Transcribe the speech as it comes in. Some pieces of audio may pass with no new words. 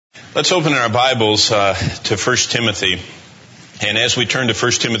Let's open our Bibles to 1 Timothy. And as we turn to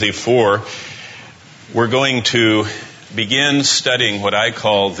 1 Timothy 4, we're going to begin studying what I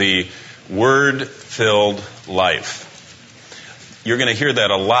call the Word-filled life. You're going to hear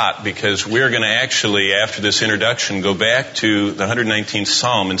that a lot because we're going to actually, after this introduction, go back to the 119th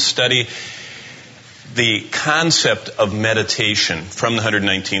Psalm and study the concept of meditation from the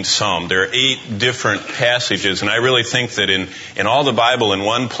 119th Psalm. There are 8 different passages, and I really think that in all the Bible, in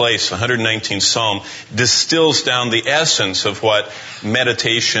one place, the 119th Psalm distills down the essence of what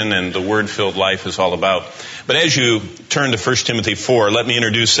meditation and the Word-filled life is all about. But as you turn to 1 Timothy 4, let me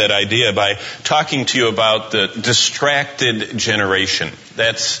introduce that idea by talking to you about the distracted generation.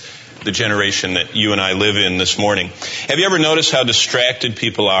 That's the generation that you and I live in this morning. Have you ever noticed how distracted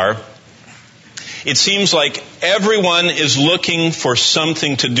people are? It seems like everyone is looking for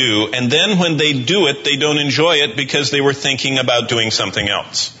something to do, and then when they do it, they don't enjoy it because they were thinking about doing something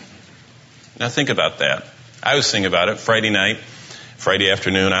else. Now think about that. I was thinking about it Friday night, Friday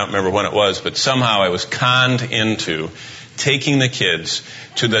afternoon, I don't remember when it was, but somehow I was conned into taking the kids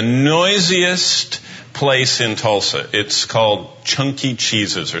to the noisiest place in Tulsa. It's called Chunky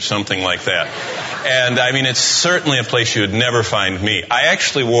Cheese's or something like that. And I mean, it's certainly a place you would never find me. I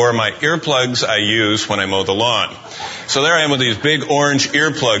actually wore my earplugs I use when I mow the lawn. So there I am with these big orange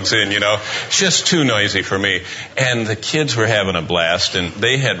earplugs in, It's just too noisy for me. And the kids were having a blast, and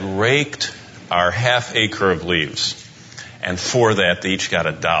they had raked our half acre of leaves. And for that, they each got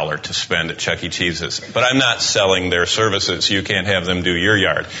 $1 to spend at Chuck E. Cheese's. But I'm not selling their services. You can't have them do your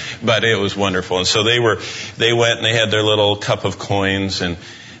yard. But it was wonderful. And so they went and they had their little cup of coins and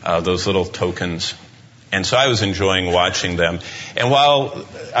those little tokens. And so I was enjoying watching them. And while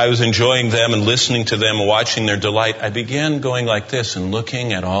I was enjoying them and listening to them and watching their delight, I began going like this and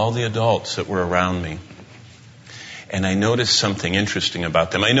looking at all the adults that were around me. And I noticed something interesting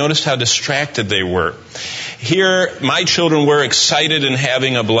about them. I noticed how distracted they were. Here, my children were excited and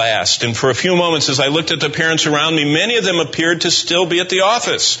having a blast. And for a few moments, as I looked at the parents around me, many of them appeared to still be at the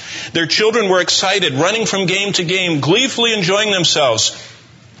office. Their children were excited, running from game to game, gleefully enjoying themselves.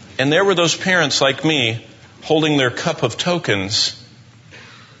 And there were those parents like me, holding their cup of tokens.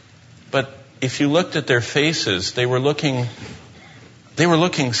 But if you looked at their faces, they were looking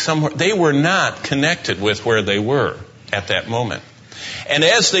somewhere. They were not connected with where they were at that moment. And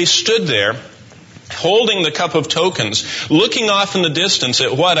as they stood there, holding the cup of tokens, looking off in the distance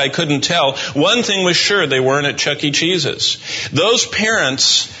at what I couldn't tell, one thing was sure, they weren't at Chuck E. Cheese's. Those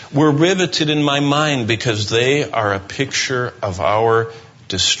parents were riveted in my mind because they are a picture of our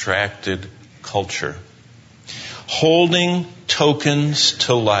distracted culture. Holding tokens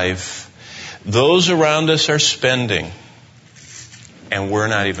to life, those around us are spending, and we're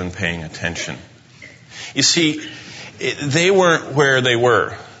not even paying attention. You see, they weren't where they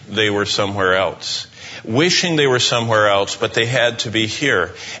were. They were somewhere else. Wishing they were somewhere else, but they had to be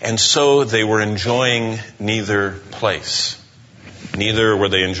here. And so they were enjoying neither place. Neither were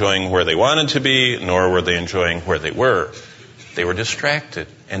they enjoying where they wanted to be, nor were they enjoying where they were. They were distracted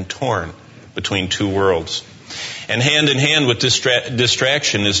and torn between two worlds. And hand in hand with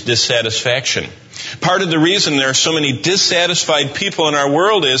distraction is dissatisfaction. Part of the reason there are so many dissatisfied people in our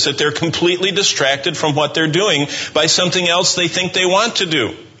world is that they're completely distracted from what they're doing by something else they think they want to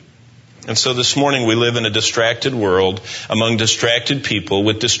do. And so this morning we live in a distracted world, among distracted people,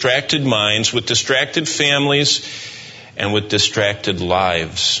 with distracted minds, with distracted families, and with distracted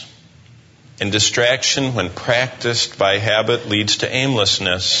lives. And distraction, when practiced by habit, leads to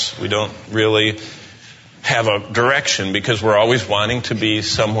aimlessness. We don't really have a direction because we're always wanting to be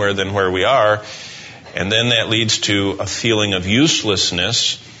somewhere than where we are. And then that leads to a feeling of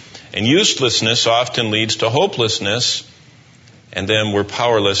uselessness. And uselessness often leads to hopelessness. And then we're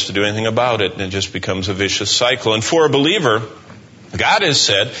powerless to do anything about it. And it just becomes a vicious cycle. And for a believer, God has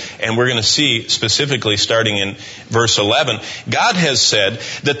said, and we're going to see specifically starting in verse 11, God has said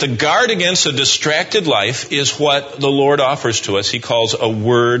that the guard against a distracted life is what the Lord offers to us. He calls a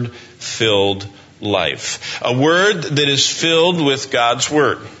word-filled life. A word that is filled with God's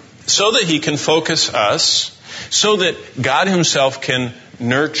Word, so that He can focus us, so that God Himself can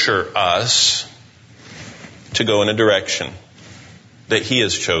nurture us to go in a direction that He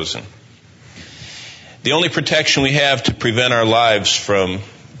has chosen. The only protection we have to prevent our lives from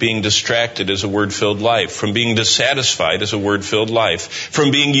being distracted is a word-filled life, from being dissatisfied is a word-filled life,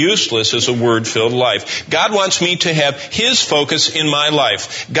 from being useless is a word-filled life. God wants me to have His focus in my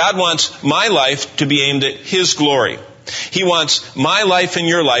life. God wants my life to be aimed at His glory. He wants my life and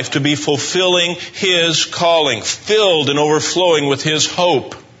your life to be fulfilling His calling, filled and overflowing with His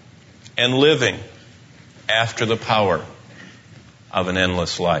hope, and living after the power of an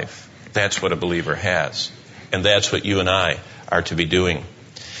endless life. That's what a believer has. And that's what you and I are to be doing.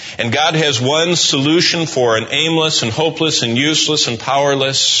 And God has one solution for an aimless and hopeless and useless and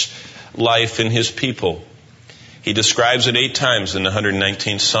powerless life in His people. He describes it 8 times in the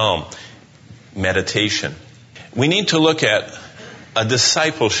 119th Psalm. Meditation. We need to look at a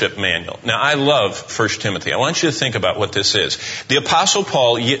discipleship manual. Now, I love 1 Timothy. I want you to think about what this is. The Apostle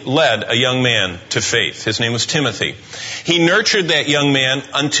Paul led a young man to faith. His name was Timothy. He nurtured that young man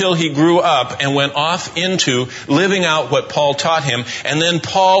until he grew up and went off into living out what Paul taught him. And then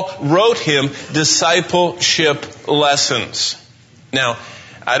Paul wrote him discipleship lessons. Now,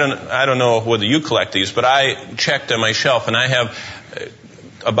 I don't know whether you collect these, but I checked on my shelf, and I have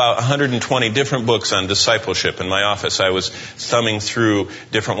about 120 different books on discipleship in my office. I was thumbing through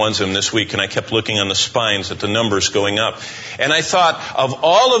different ones of them this week, and I kept looking on the spines at the numbers going up. And I thought of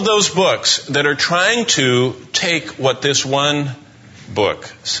all of those books that are trying to take what this one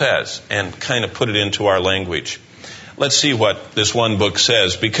book says and kind of put it into our language. Let's see what this one book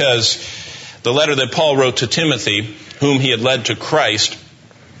says, because the letter that Paul wrote to Timothy, whom he had led to Christ,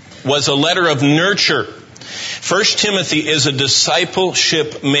 was a letter of nurture. 1 Timothy is a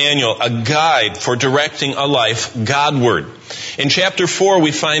discipleship manual, a guide for directing a life Godward. In chapter 4,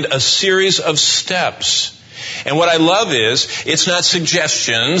 we find a series of steps. And what I love is, it's not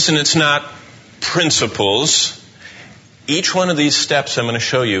suggestions and it's not principles. Each one of these steps I'm going to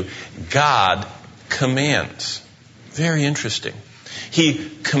show you, God commands. Very interesting. He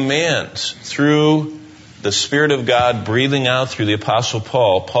commands through the Spirit of God breathing out through the Apostle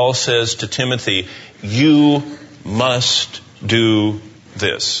Paul. Paul says to Timothy, you must do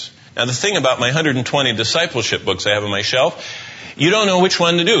this. Now, the thing about my 120 discipleship books I have on my shelf, you don't know which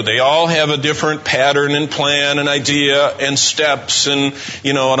one to do. They all have a different pattern and plan and idea and steps and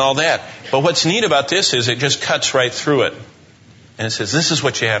all that. But what's neat about this is it just cuts right through it. And it says, this is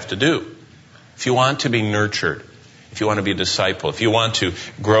what you have to do. If you want to be nurtured, if you want to be a disciple, if you want to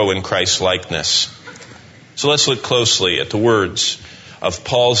grow in Christ's likeness. So let's look closely at the words of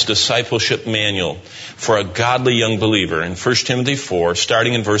Paul's discipleship manual for a godly young believer in 1 Timothy 4,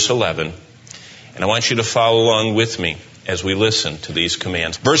 starting in verse 11. And I want you to follow along with me as we listen to these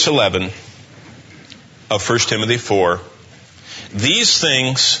commands. Verse 11 of 1 Timothy 4, these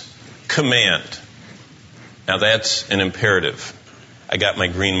things command. Now that's an imperative. I got my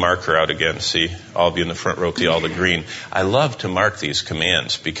green marker out again. See, all of you in the front row, all the green. I love to mark these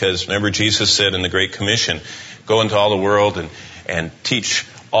commands because remember Jesus said in the Great Commission, go into all the world and teach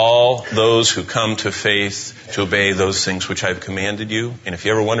all those who come to faith to obey those things which I've commanded you. And if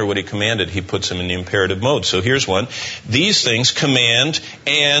you ever wonder what He commanded, He puts them in the imperative mode. So here's one. These things command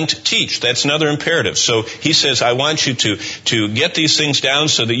and teach. That's another imperative. So He says, I want you to get these things down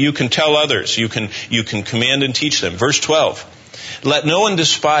so that you can tell others. You can command and teach them. Verse 12. Let no one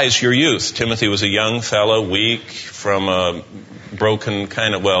despise your youth. Timothy was a young fellow, weak, from a broken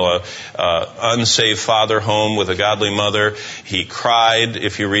unsaved father home with a godly mother. He cried,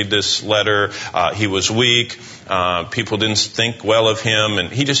 if you read this letter. He was weak. People didn't think well of him, and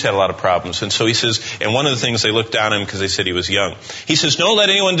he just had a lot of problems. And so he says, and one of the things they looked down on him because they said he was young. He says, don't let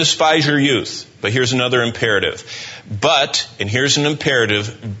anyone despise your youth. But here's another imperative. But, and here's an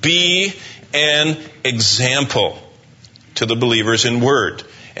imperative, be an example to the believers in word.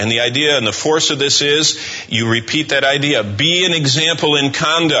 And the idea and the force of this is, you repeat that idea. Be an example in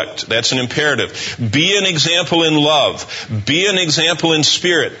conduct. That's an imperative. Be an example in love. Be an example in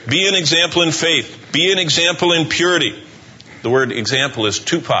spirit. Be an example in faith. Be an example in purity. The word example is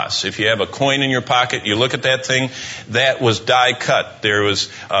tupos. If you have a coin in your pocket, you look at that thing, that was die cut. There was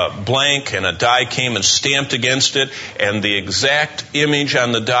a blank and a die came and stamped against it, and the exact image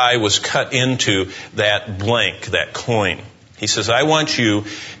on the die was cut into that blank, that coin. He says, I want you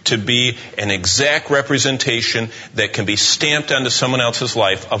to be an exact representation that can be stamped onto someone else's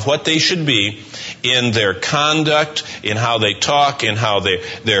life of what they should be in their conduct, in how they talk, in how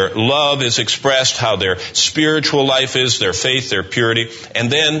their love is expressed, how their spiritual life is, their faith, their purity.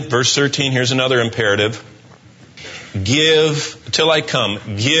 And then, verse 13, here's another imperative. Give, till I come,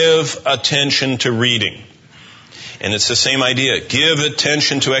 give attention to reading. And it's the same idea. Give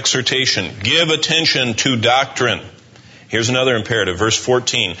attention to exhortation. Give attention to doctrine. Here's another imperative, verse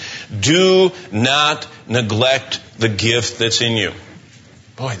 14. Do not neglect the gift that's in you.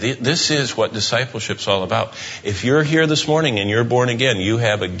 Boy, this is what discipleship's all about. If you're here this morning and you're born again, you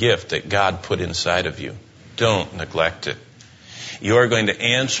have a gift that God put inside of you. Don't neglect it. You are going to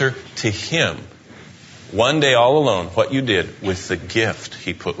answer to Him one day all alone what you did with the gift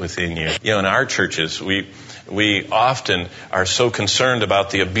He put within you. In our churches, we often are so concerned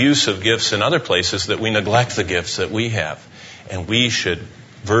about the abuse of gifts in other places that we neglect the gifts that we have. And we should,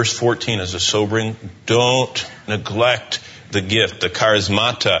 verse 14 is a sobering, don't neglect the gift, the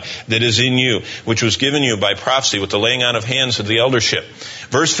charismata that is in you, which was given you by prophecy with the laying on of hands of the eldership.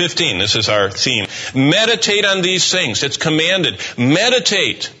 Verse 15, this is our theme. Meditate on these things. It's commanded.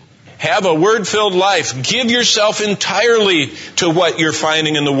 Meditate. Have a word-filled life. Give yourself entirely to what you're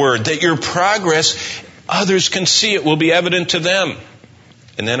finding in the Word, that your progress, others can see it, will be evident to them.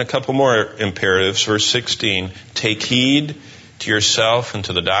 And then a couple more imperatives. Verse 16, take heed to yourself and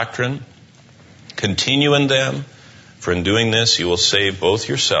to the doctrine. Continue in them, for in doing this you will save both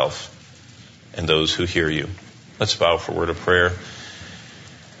yourself and those who hear you. Let's bow for a word of prayer.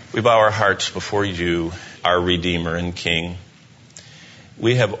 We bow our hearts before you, our Redeemer and King.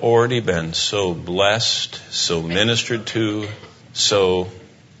 We have already been so blessed, so ministered to, so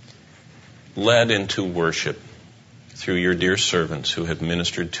led into worship through your dear servants who have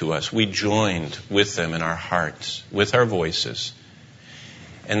ministered to us. We joined with them in our hearts, with our voices.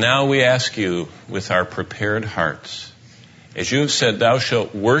 And now we ask you with our prepared hearts, as you have said, thou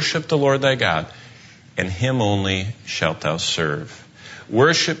shalt worship the Lord thy God, and him only shalt thou serve.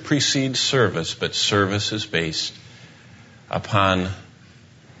 Worship precedes service, but service is based upon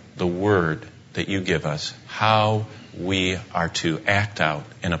the word that you give us, how we are to act out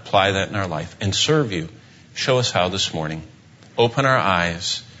and apply that in our life and serve you. Show us how this morning. Open our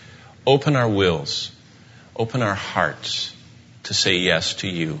eyes, open our wills, open our hearts to say yes to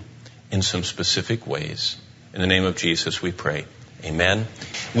you in some specific ways. In the name of Jesus we pray. Amen.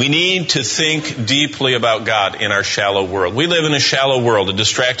 We need to think deeply about God in our shallow world. We live in a shallow world, a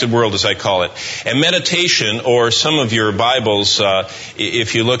distracted world as I call it. And meditation, or some of your Bibles,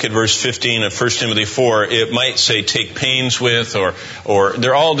 if you look at verse 15 of 1 Timothy 4, it might say take pains with, or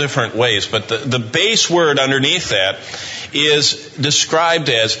they're all different ways. But the base word underneath that is described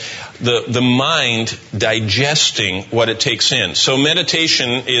as the mind digesting what it takes in. So meditation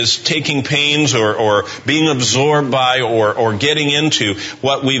is taking pains or being absorbed by or getting into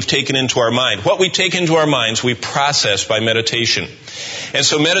what we've taken into our mind. What we take into our minds, we process by meditation. And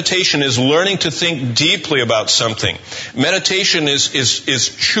so meditation is learning to think deeply about something. Meditation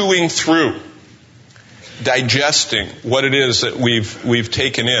is chewing through, digesting what it is that we've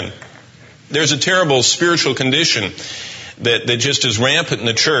taken in. There's a terrible spiritual condition that just is rampant in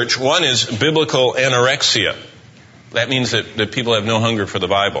the church. One is biblical anorexia. That means that people have no hunger for the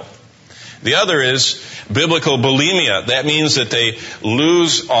Bible. The other is biblical bulimia. That means that they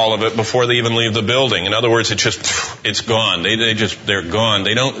lose all of it before they even leave the building. In other words, it's gone. They're gone.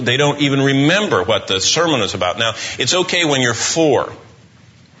 They don't even remember what the sermon is about. Now, it's okay when you're 4.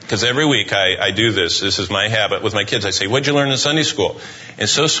 Because every week I do this. This is my habit with my kids. I say, what'd you learn in Sunday school? And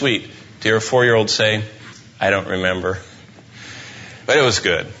it's so sweet to hear a 4-year-old say, I don't remember. But it was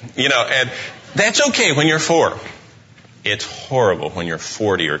good. And that's okay when you're 4. It's horrible when you're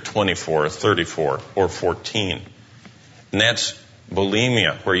 40 or 24 or 34 or 14. And that's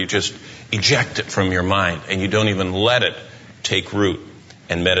bulimia, where you just eject it from your mind and you don't even let it take root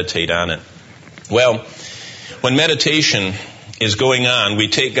and meditate on it. Well, when meditation is going on, we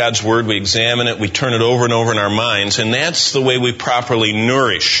take God's Word, we examine it, we turn it over and over in our minds, and that's the way we properly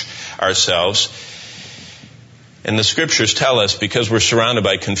nourish ourselves. And the Scriptures tell us, because we're surrounded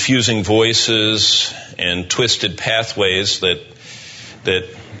by confusing voices and twisted pathways that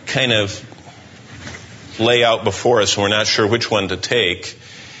kind of lay out before us and we're not sure which one to take,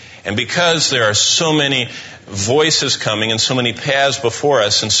 and because there are so many voices coming and so many paths before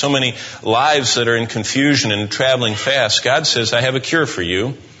us and so many lives that are in confusion and traveling fast, God says, I have a cure for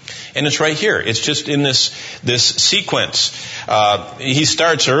you. And it's right here. It's just in this sequence. He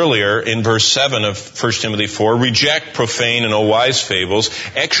starts earlier in verse 7 of 1 Timothy 4. Reject profane and wise fables.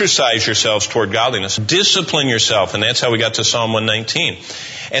 Exercise yourselves toward godliness. Discipline yourself. And that's how we got to Psalm 119.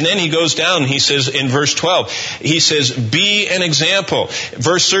 And then he goes down, he says in verse 12, he says, be an example.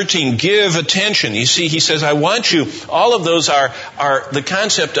 Verse 13, give attention. You see, he says, I want you. All of those are the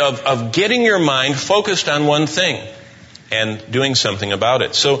concept of getting your mind focused on one thing and doing something about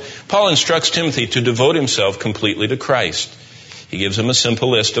it. So Paul instructs Timothy to devote himself completely to Christ. He gives him a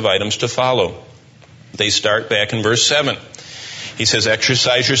simple list of items to follow. They start back in verse 7. He says,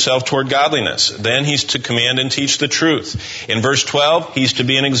 exercise yourself toward godliness. Then he's to command and teach the truth. In verse 12, he's to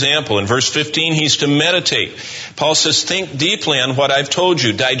be an example. In verse 15, he's to meditate. Paul says, think deeply on what I've told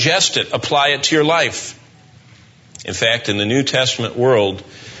you. Digest it. Apply it to your life. In fact, in the New Testament world,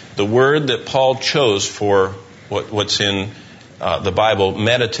 the word that Paul chose for what's in the Bible,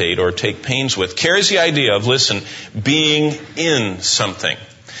 meditate or take pains with, carries the idea of, listen, being in something.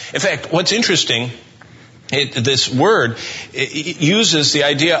 In fact, what's interesting This word uses the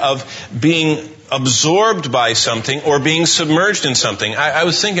idea of being absorbed by something or being submerged in something. I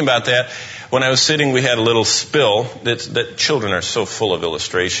was thinking about that when I was sitting. We had a little spill. That children are so full of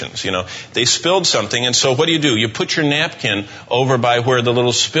illustrations. They spilled something, and so what do? You put your napkin over by where the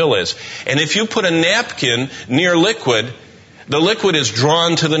little spill is. And if you put a napkin near liquid, the liquid is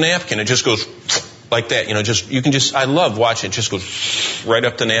drawn to the napkin. It just goes like that. I love watching it. Just goes right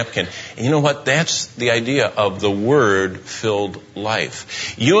up the napkin. And you know what? That's the idea of the Word-filled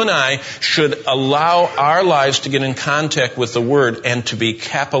life. You and I should allow our lives to get in contact with the Word and to be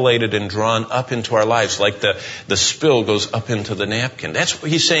capillated and drawn up into our lives like the spill goes up into the napkin. That's what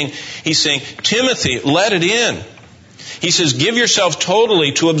he's saying. He's saying, Timothy, let it in. He says, give yourself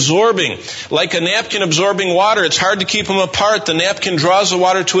totally to absorbing. Like a napkin absorbing water, it's hard to keep them apart. The napkin draws the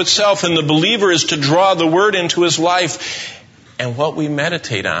water to itself, and the believer is to draw the Word into his life. And what we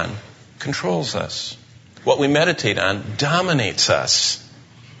meditate on controls us. What we meditate on dominates us.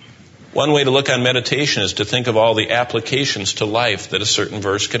 One way to look on meditation is to think of all the applications to life that a certain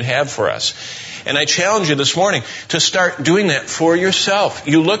verse could have for us. And I challenge you this morning to start doing that for yourself.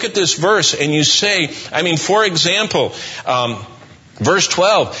 You look at this verse and you say, for example, verse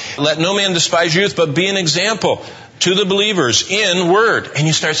 12, let no man despise youth, but be an example to the believers in word. And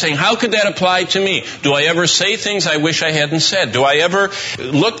you start saying, how could that apply to me? Do I ever say things I wish I hadn't said? Do I ever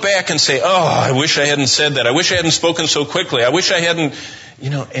look back and say, I wish I hadn't said that. I wish I hadn't spoken so quickly. I wish I hadn't,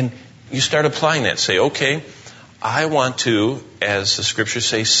 and you start applying that. Say, okay, I want to, as the scriptures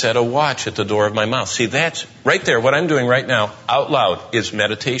say, set a watch at the door of my mouth. See, that's right there. What I'm doing right now out loud is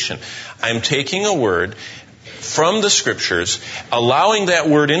meditation. I'm taking a word from the scriptures, allowing that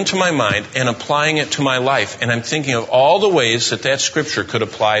word into my mind and applying it to my life. And I'm thinking of all the ways that scripture could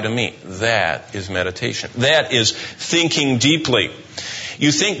apply to me. That is meditation. That is thinking deeply.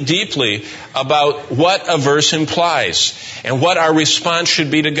 You think deeply about what a verse implies and what our response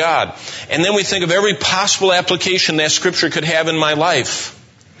should be to God. And then we think of every possible application that scripture could have in my life.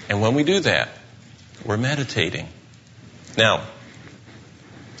 And when we do that, we're meditating. Now,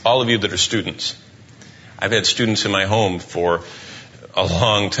 all of you that are students, I've had students in my home for a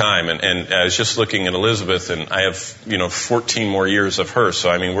long time, and I was just looking at Elizabeth, and I have 14 more years of her.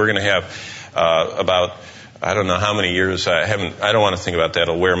 So we're going to have about, I don't know how many years. I don't want to think about that.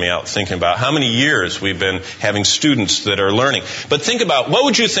 It'll wear me out thinking about how many years we've been having students that are learning. But think about, what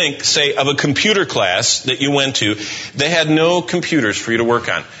would you think, say, of a computer class that you went to? They had no computers for you to work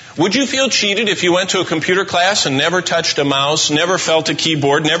on. Would you feel cheated if you went to a computer class and never touched a mouse, never felt a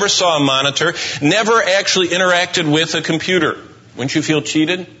keyboard, never saw a monitor, never actually interacted with a computer? Wouldn't you feel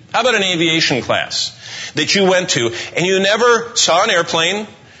cheated? How about an aviation class that you went to and you never saw an airplane,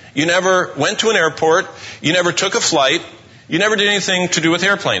 you never went to an airport, you never took a flight, you never did anything to do with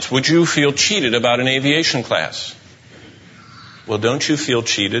airplanes? Would you feel cheated about an aviation class? Well, don't you feel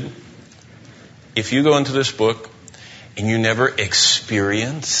cheated if you go into this book and you never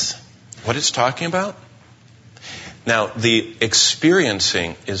experience what it's talking about? Now, the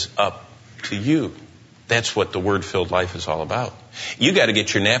experiencing is up to you. That's what the Word-filled life is all about. You got to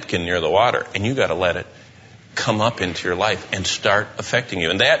get your napkin near the water, and you got to let it come up into your life and start affecting you.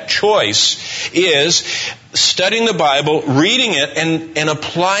 And that choice is studying the Bible, reading it, and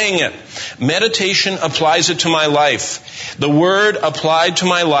applying it. Meditation applies it to my life. The Word applied to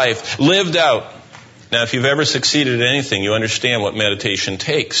my life, lived out. Now, if you've ever succeeded at anything, you understand what meditation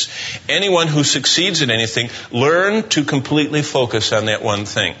takes. Anyone who succeeds at anything, learn to completely focus on that one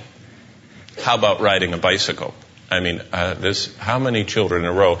thing. How about riding a bicycle? How many children in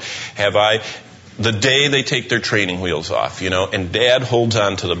a row have I, the day they take their training wheels off, and Dad holds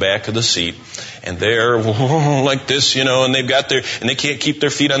on to the back of the seat, and they're like this, and they've got and they can't keep their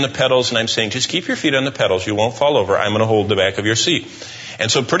feet on the pedals, and I'm saying, just keep your feet on the pedals, you won't fall over, I'm going to hold the back of your seat. And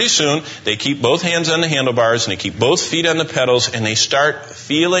so pretty soon, they keep both hands on the handlebars, and they keep both feet on the pedals, and they start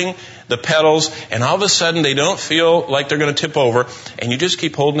feeling the pedals, and all of a sudden, they don't feel like they're going to tip over, and you just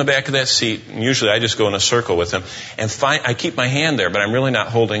keep holding the back of that seat, and usually I just go in a circle with them, and I keep my hand there, but I'm really not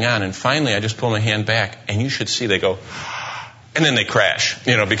holding on, and finally, I just pull my hand back, and you should see they go, and then they crash,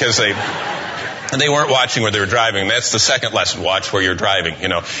 because they weren't watching where they were driving. That's the second lesson. Watch where you're driving,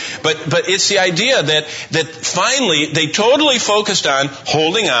 But it's the idea that finally they totally focused on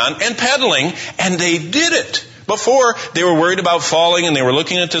holding on and pedaling, and they did it. Before, they were worried about falling, and they were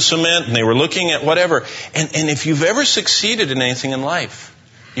looking at the cement, and they were looking at whatever. And if you've ever succeeded in anything in life,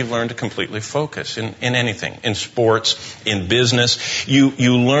 you've learned to completely focus in anything. In sports, in business, you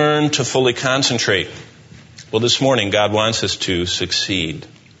learn to fully concentrate. Well, this morning, God wants us to succeed.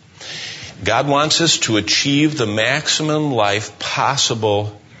 God wants us to achieve the maximum life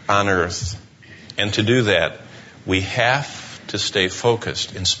possible on earth. And to do that, we have to stay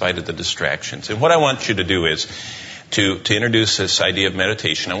focused in spite of the distractions. And what I want you to do is to introduce this idea of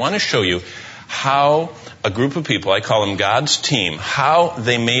meditation. I want to show you how a group of people, I call them God's team, how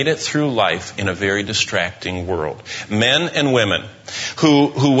they made it through life in a very distracting world. Men and women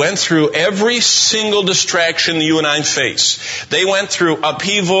who went through every single distraction you and I face. They went through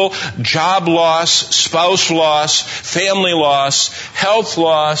upheaval, job loss, spouse loss, family loss, health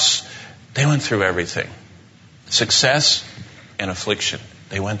loss. They went through everything. Success and affliction.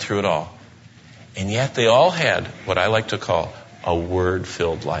 They went through it all. And yet they all had what I like to call a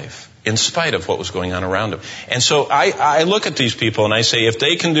word-filled life, in spite of what was going on around them. And so I look at these people and I say, if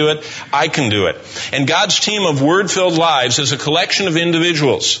they can do it, I can do it. And God's team of word-filled lives is a collection of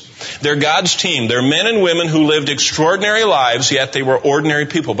individuals. They're God's team. They're men and women who lived extraordinary lives, yet they were ordinary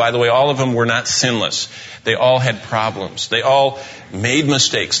people. By the way, all of them were not sinless. They all had problems. They all made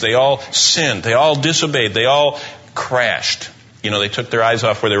mistakes. They all sinned. They all disobeyed. They all crashed. They took their eyes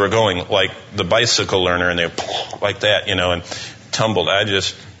off where they were going, like the bicycle learner, and they like that, and tumbled.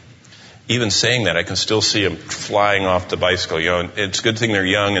 Even saying that, I can still see them flying off the bicycle. And it's a good thing they're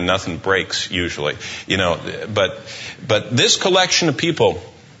young and nothing breaks usually. But this collection of people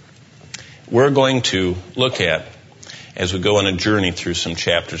we're going to look at as we go on a journey through some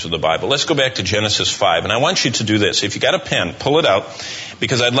chapters of the Bible. Let's go back to Genesis 5, and I want you to do this. If you got a pen, pull it out,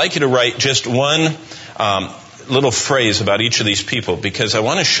 because I'd like you to write just one little phrase about each of these people, because I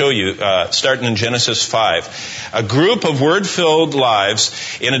want to show you, starting in Genesis 5, a group of word-filled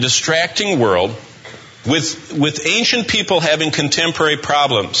lives in a distracting world with ancient people having contemporary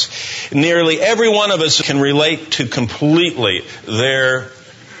problems. Nearly every one of us can relate to completely their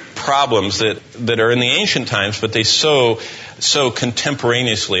problems that are in the ancient times, but they so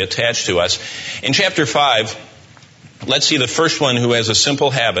contemporaneously attach to us. In chapter 5, let's see the first one who has a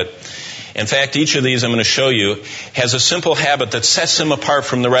simple habit. In fact, each of these I'm going to show you has a simple habit that sets them apart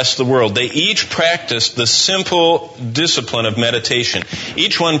from the rest of the world. They each practiced the simple discipline of meditation.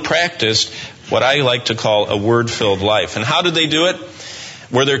 Each one practiced what I like to call a word-filled life. And how did they do it?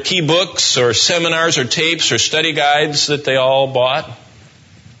 Were there key books or seminars or tapes or study guides that they all bought?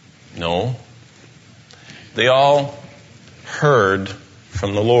 No. They all heard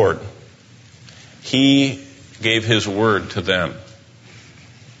from the Lord. He gave His word to them.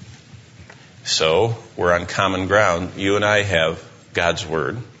 So, we're on common ground. You and I have God's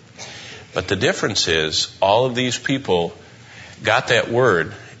word. But the difference is, all of these people got that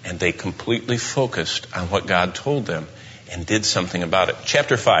word and they completely focused on what God told them and did something about it.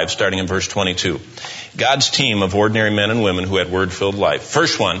 Chapter 5, starting in verse 22. God's team of ordinary men and women who had word-filled life.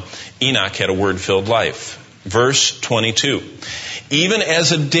 First one, Enoch had a word-filled life. Verse 22. Even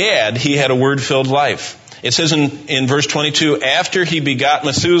as a dad, he had a word-filled life. It says in verse 22, after he begot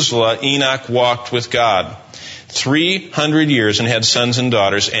Methuselah, Enoch walked with God 300 years and had sons and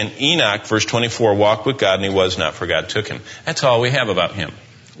daughters. And Enoch, verse 24, walked with God and he was not, for God took him. That's all we have about him.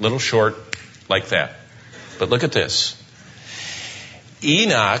 Little short like that. But look at this.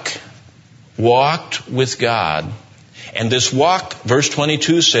 Enoch walked with God. And this walk, verse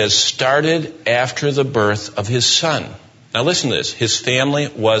 22 says, started after the birth of his son. Now listen to this. His family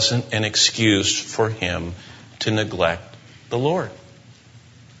wasn't an excuse for him to neglect the Lord.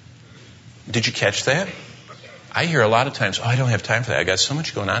 Did you catch that? I hear a lot of times, I don't have time for that. I got so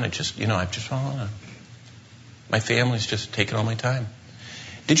much going on. My family's just taking all my time.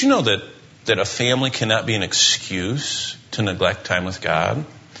 Did you know that a family cannot be an excuse to neglect time with God?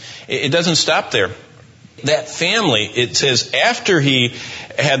 It doesn't stop there. That family, it says, after he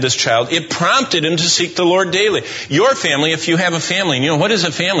had this child, it prompted him to seek the Lord daily. Your family, if you have a family, and what is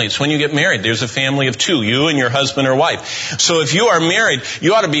a family? It's when you get married. There's a family of two, you and your husband or wife. So if you are married,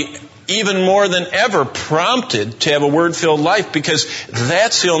 you ought to be even more than ever prompted to have a word-filled life, because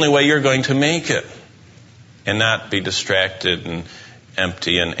that's the only way you're going to make it and not be distracted and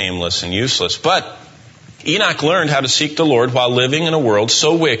empty and aimless and useless. But Enoch learned how to seek the Lord while living in a world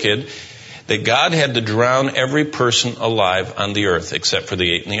so wicked that God had to drown every person alive on the earth except for the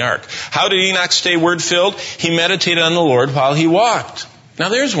 8 in the ark. How did Enoch stay word-filled? He meditated on the Lord while he walked. Now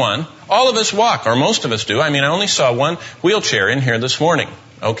there's one. All of us walk, or most of us do. I only saw one wheelchair in here this morning.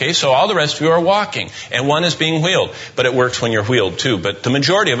 Okay, so all the rest of you are walking, and one is being wheeled. But it works when you're wheeled too. But the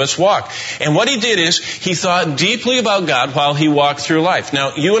majority of us walk. And what he did is, he thought deeply about God while he walked through life.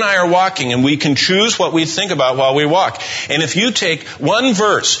 Now, you and I are walking, and we can choose what we think about while we walk. And if you take one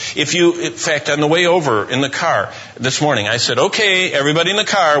verse, in fact, on the way over in the car this morning, I said, okay, everybody in the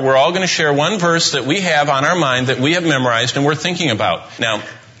car, we're all going to share one verse that we have on our mind that we have memorized and we're thinking about. Now,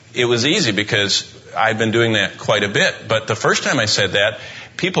 it was easy because I've been doing that quite a bit. But the first time I said that,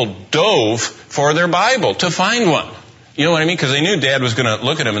 people dove for their Bible to find one. You know what I mean? Because they knew Dad was going to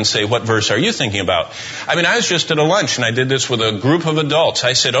look at him and say, what verse are you thinking about? I mean, I was just at a lunch, and I did this with a group of adults.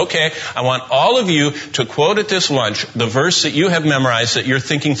 I said, okay, I want all of you to quote at this lunch the verse that you have memorized that you're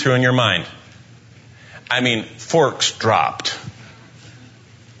thinking through in your mind. I mean, forks dropped.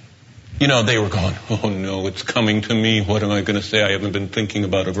 You know, they were going, oh no, it's coming to me. What am I going to say? I haven't been thinking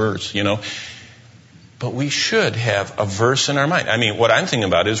about a verse, you know. But we should have a verse in our mind. I mean, what I'm thinking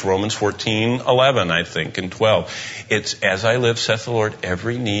about is Romans 14:11, I think, and 12. It's, as I live, saith the Lord,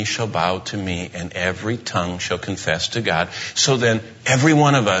 every knee shall bow to me, and every tongue shall confess to God. So then, every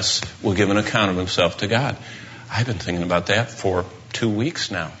one of us will give an account of himself to God. I've been thinking about that for 2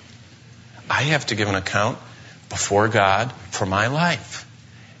 weeks now. I have to give an account before God for my life.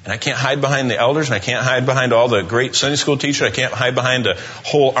 And I can't hide behind the elders, and I can't hide behind all the great Sunday school teachers. I can't hide behind a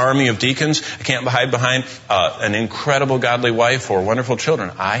whole army of deacons. I can't hide behind an incredible godly wife or wonderful children.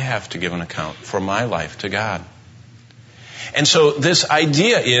 I have to give an account for my life to God. And so this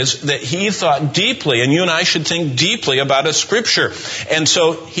idea is that he thought deeply, and you and I should think deeply about a scripture. And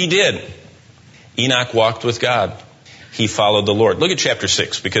so he did. Enoch walked with God. He followed the Lord. Look at chapter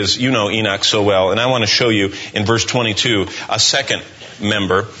 6, because you know Enoch so well. And I want to show you in verse 22 a second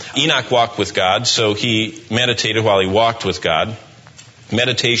member. Enoch walked with God, so he meditated while he walked with God.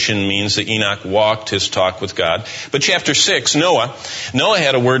 Meditation means that Enoch walked his talk with God. But chapter 6, Noah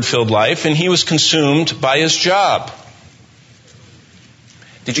had a word-filled life, and he was consumed by his job.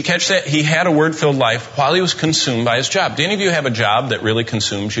 Did you catch that? He had a word-filled life while he was consumed by his job. Do any of you have a job that really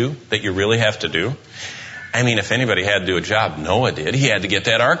consumes you, that you really have to do? I mean, if anybody had to do a job, Noah did. He had to get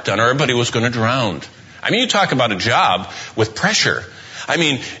that ark done, or everybody was going to drown. I mean, you talk about a job with pressure. I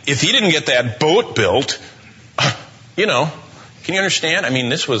mean, if he didn't get that boat built, you know, can you understand? I mean,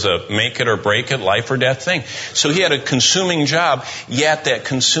 this was a make it or break it, life or death thing. So he had a consuming job, yet that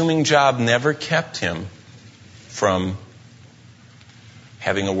consuming job never kept him from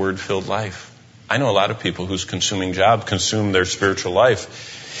having a word-filled life. I know a lot of people whose consuming job consumed their spiritual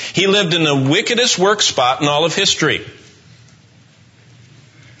life. He lived in the wickedest work spot in all of history. Did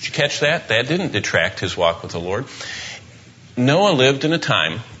you catch that? That didn't detract his walk with the Lord. Noah lived in a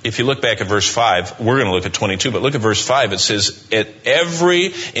time, if you look back at verse 5, we're going to look at 22, but look at verse 5. It says, at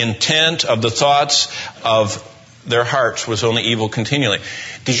every intent of the thoughts of their hearts was only evil continually.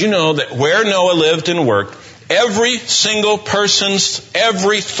 Did you know that where Noah lived and worked, every single person's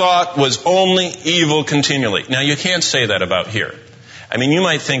every thought was only evil continually? Now, you can't say that about here. I mean, you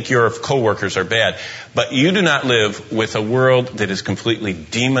might think your coworkers are bad, but you do not live with a world that is completely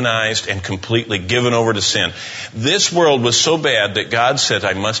demonized and completely given over to sin. This world was so bad that God said,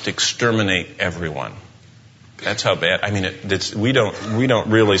 I must exterminate everyone. That's how bad. I mean, we don't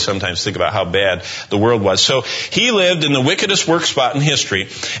really sometimes think about how bad the world was. So he lived in the wickedest work spot in history,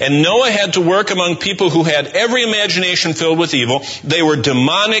 and Noah had to work among people who had every imagination filled with evil. They were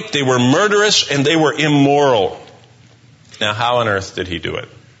demonic, they were murderous, and they were immoral. Now, how on earth did he do it?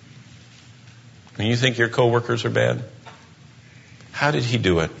 When you think your coworkers are bad, how did he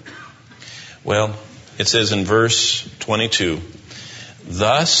do it? Well, it says in verse 22,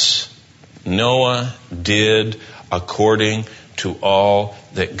 thus Noah did according to all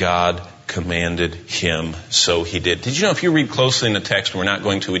that God commanded him, so he did. Did you know, if you read closely in the text, we're not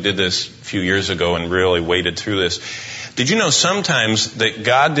going to, we did this a few years ago and really waded through this. Did you know sometimes that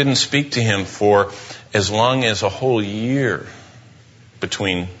God didn't speak to him for as long as a whole year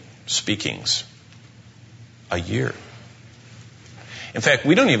between speakings? A year. In fact,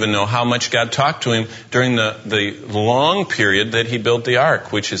 we don't even know how much God talked to him during the long period that he built the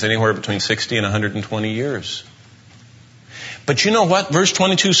ark, which is anywhere between 60 and 120 years. But you know what? Verse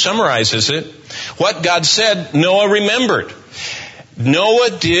 22 summarizes it. What God said, Noah remembered.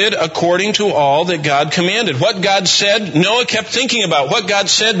 Noah did according to all that God commanded. What God said, Noah kept thinking about. What God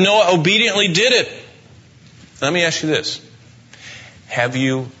said, Noah obediently did it. Let me ask you this. Have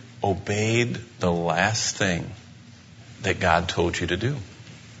you obeyed the last thing that God told you to do?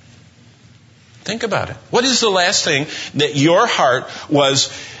 Think about it. What is the last thing that your heart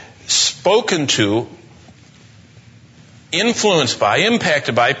was spoken to, influenced by,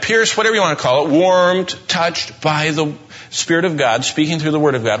 impacted by, pierced, whatever you want to call it, warmed, touched by the Spirit of God, speaking through the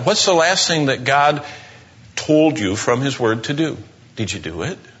Word of God? What's the last thing that God told you from His Word to do? Did you do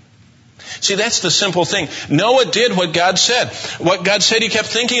it? See, that's the simple thing. Noah did what God said. What God said he kept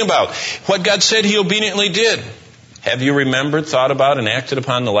thinking about. What God said he obediently did. Have you remembered, thought about, and acted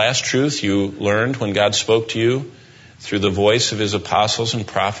upon the last truth you learned when God spoke to you through the voice of His apostles and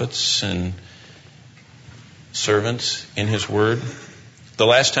prophets and servants in His Word? The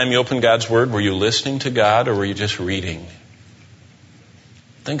last time you opened God's Word, were you listening to God or were you just reading?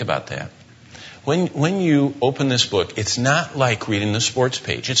 Think about that. When you open this book, it's not like reading the sports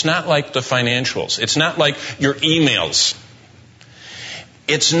page. It's not like the financials. It's not like your emails.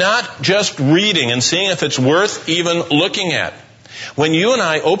 It's not just reading and seeing if it's worth even looking at. When you and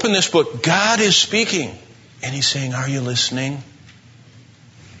I open this book, God is speaking. And He's saying, are you listening?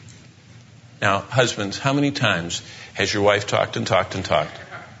 Now, husbands, how many times has your wife talked and talked and talked?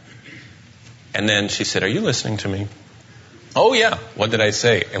 And then she said, are you listening to me? Oh, yeah. What did I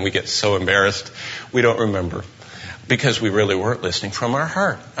say? And we get so embarrassed, we don't remember. Because we really weren't listening from our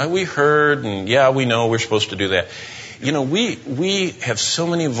heart. We heard, and yeah, we know we're supposed to do that. You know, we have so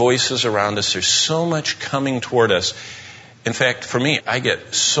many voices around us. There's so much coming toward us. In fact, for me, I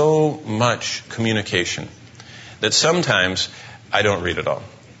get so much communication that sometimes I don't read it all.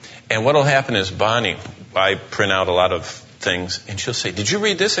 And what will happen is Bonnie, I print out a lot of things, and she'll say, did you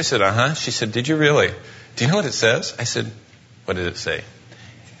read this? I said, uh-huh. She said, did you really? Do you know what it says? I said, what did it say?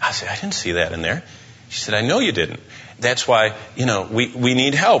 I said, I didn't see that in there. She said, I know you didn't. That's why, we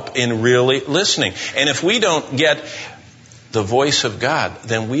need help in really listening. And if we don't get the voice of God,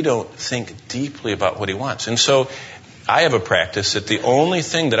 then we don't think deeply about what He wants. And so I have a practice that the only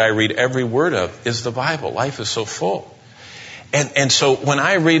thing that I read every word of is the Bible. Life is so full. And so when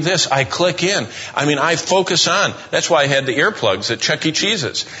I read this, I click in. I focus on. That's why I had the earplugs at Chuck E.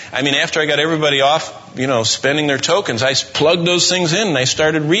 Cheese's. After I got everybody off, spending their tokens, I plugged those things in and I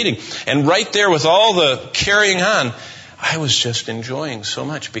started reading. And right there with all the carrying on, I was just enjoying so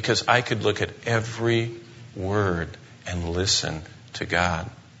much because I could look at every word and listen to God.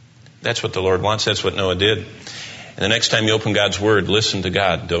 That's what the Lord wants. That's what Noah did. And the next time you open God's Word, listen to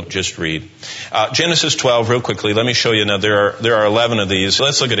God. Don't just read. Genesis 12, real quickly. Let me show you. Now, there are 11 of these.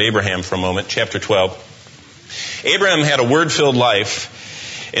 Let's look at Abraham for a moment. Chapter 12. Abraham had a word-filled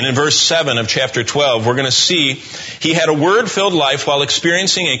life. And in verse 7 of chapter 12, we're going to see he had a word-filled life while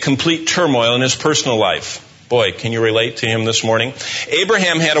experiencing a complete turmoil in his personal life. Boy, can you relate to him this morning?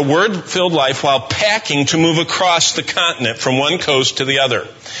 Abraham had a word-filled life while packing to move across the continent from one coast to the other.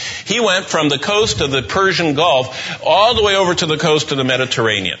 He went from the coast of the Persian Gulf all the way over to the coast of the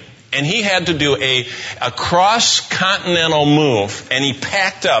Mediterranean. And he had to do a cross-continental move, and he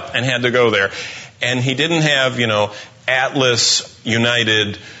packed up and had to go there. And he didn't have, Atlas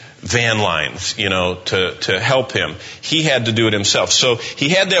United van lines, to help him. He had to do it himself. So he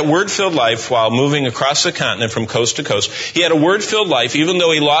had that word-filled life while moving across the continent from coast to coast. He had a word-filled life even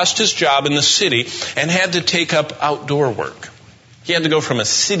though he lost his job in the city and had to take up outdoor work. He had to go from a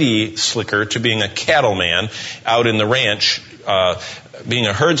city slicker to being a cattleman out in the ranch, being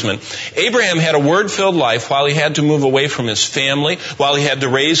a herdsman. Abraham had a word-filled life while he had to move away from his family, while he had to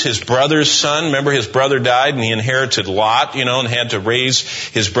raise his brother's son. Remember, his brother died and he inherited Lot, and had to raise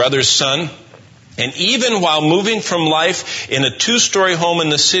his brother's son. And even while moving from life in a 2-story home in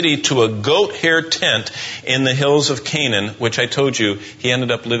the city to a goat hair tent in the hills of Canaan, which I told you he ended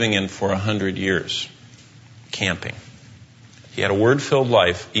up living in for 100 years, camping. He had a word-filled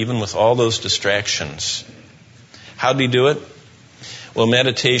life, even with all those distractions. How did he do it? Well,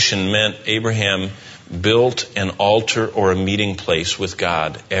 meditation meant Abraham built an altar or a meeting place with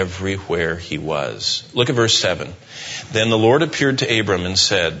God everywhere he was. Look at verse 7. Then the Lord appeared to Abram and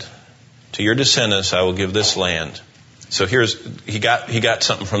said, to your descendants I will give this land. So he got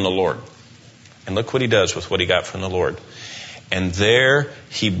something from the Lord. And look what he does with what he got from the Lord. And there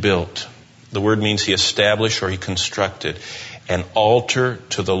he built. The word means he established or he constructed an altar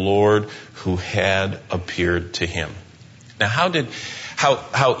to the Lord who had appeared to him. Now,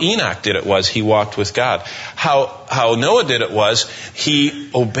 how Enoch did it was he walked with God. How Noah did it was he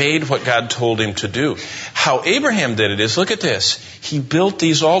obeyed what God told him to do. How Abraham did it is, look at this. He built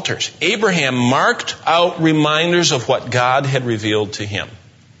these altars. Abraham marked out reminders of what God had revealed to him.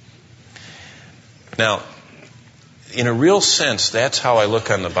 Now, in a real sense, that's how I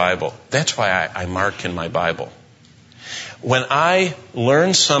look on the Bible. That's why I mark in my Bible. When I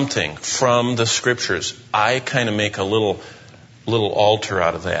learn something from the Scriptures, I kind of make a little altar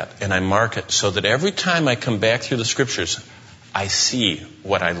out of that, and I mark it so that every time I come back through the Scriptures, I see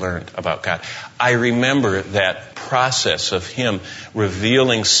what I learned about God. I remember that process of Him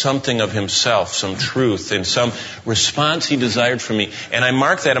revealing something of Himself, some truth, and some response He desired from me. And I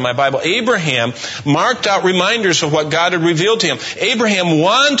mark that in my Bible. Abraham marked out reminders of what God had revealed to him. Abraham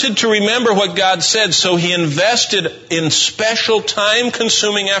wanted to remember what God said, so he invested in special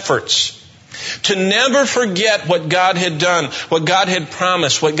time-consuming efforts To never forget what God had done, what God had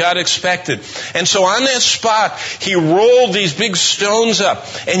promised, what God expected. And so on that spot, he rolled these big stones up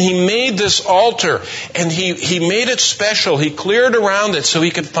and he made this altar and he made it special. He cleared around it so he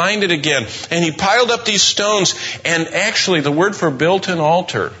could find it again. And he piled up these stones. And actually, the word for built an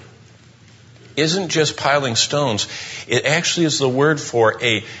altar isn't just piling stones. It actually is the word for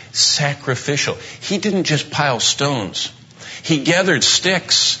a sacrificial. He didn't just pile stones. He gathered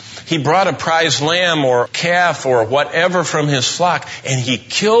sticks. He brought a prize lamb or calf or whatever from his flock, and he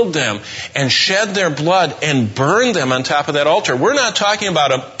killed them and shed their blood and burned them on top of that altar. We're not talking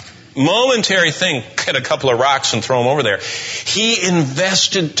about a momentary thing, get a couple of rocks and throw them over there. He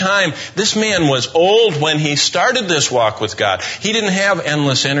invested time. This man was old when he started this walk with God. He didn't have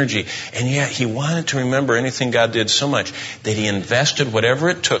endless energy. And yet he wanted to remember anything God did so much that he invested whatever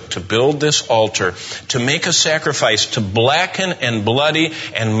it took to build this altar, to make a sacrifice, to blacken and bloody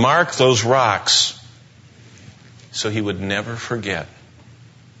and mark those rocks so he would never forget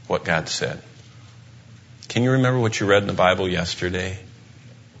what God said. Can you remember what you read in the Bible yesterday?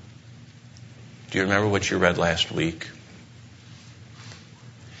 Do you remember what you read last week?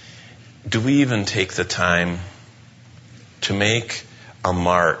 Do we even take the time to make a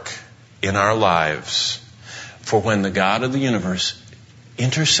mark in our lives for when the God of the universe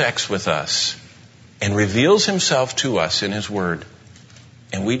intersects with us and reveals himself to us in his word,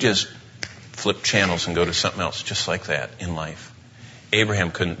 and we just flip channels and go to something else just like that in life? Abraham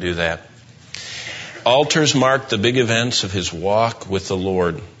couldn't do that. Altars marked the big events of his walk with the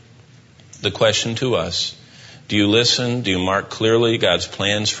Lord. The question to us, do you listen? Do you mark clearly God's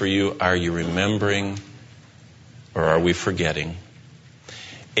plans for you? Are you remembering or are we forgetting?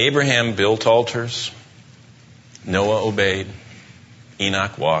 Abraham built altars. Noah obeyed.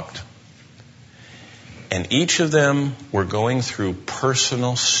 Enoch walked. And each of them were going through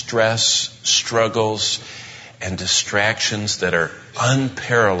personal stress, struggles, and distractions that are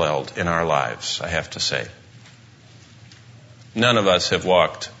unparalleled in our lives, I have to say. None of us have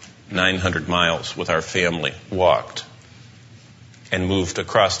walked 900 miles with our family, walked, and moved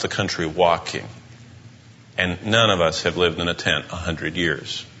across the country walking. And none of us have lived in a tent 100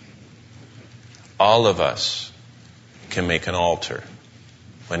 years. All of us can make an altar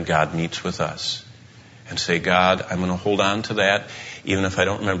when God meets with us and say, God, I'm going to hold on to that. Even if I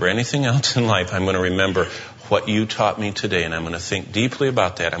don't remember anything else in life, I'm going to remember what you taught me today, and I'm going to think deeply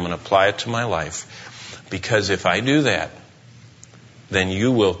about that. I'm going to apply it to my life. Because if I do that, then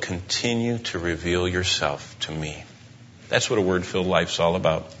you will continue to reveal yourself to me. That's what a word-filled life's all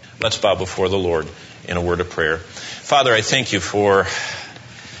about. Let's bow before the Lord in a word of prayer. Father, I thank you for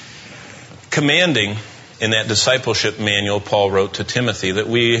commanding in that discipleship manual Paul wrote to Timothy that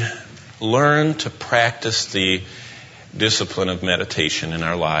we learn to practice the discipline of meditation in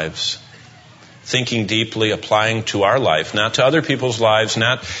our lives. Thinking deeply, applying to our life, not to other people's lives,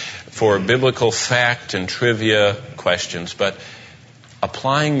 not for biblical fact and trivia questions, but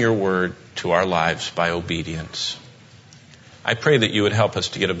applying your word to our lives by obedience. I pray that you would help us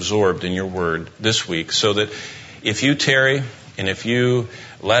to get absorbed in your word this week so that if you tarry and if you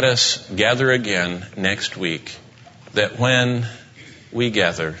let us gather again next week, that when we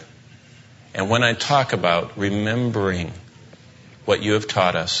gather and when I talk about remembering what you have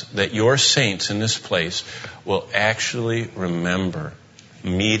taught us, that your saints in this place will actually remember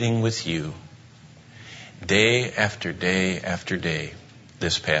meeting with you day after day after day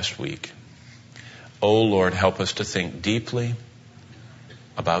this past week. Oh Lord, help us to think deeply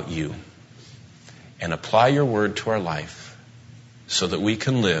about you and apply your word to our life so that we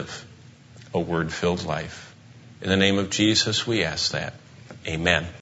can live a word-filled life. In the name of Jesus, we ask that. Amen.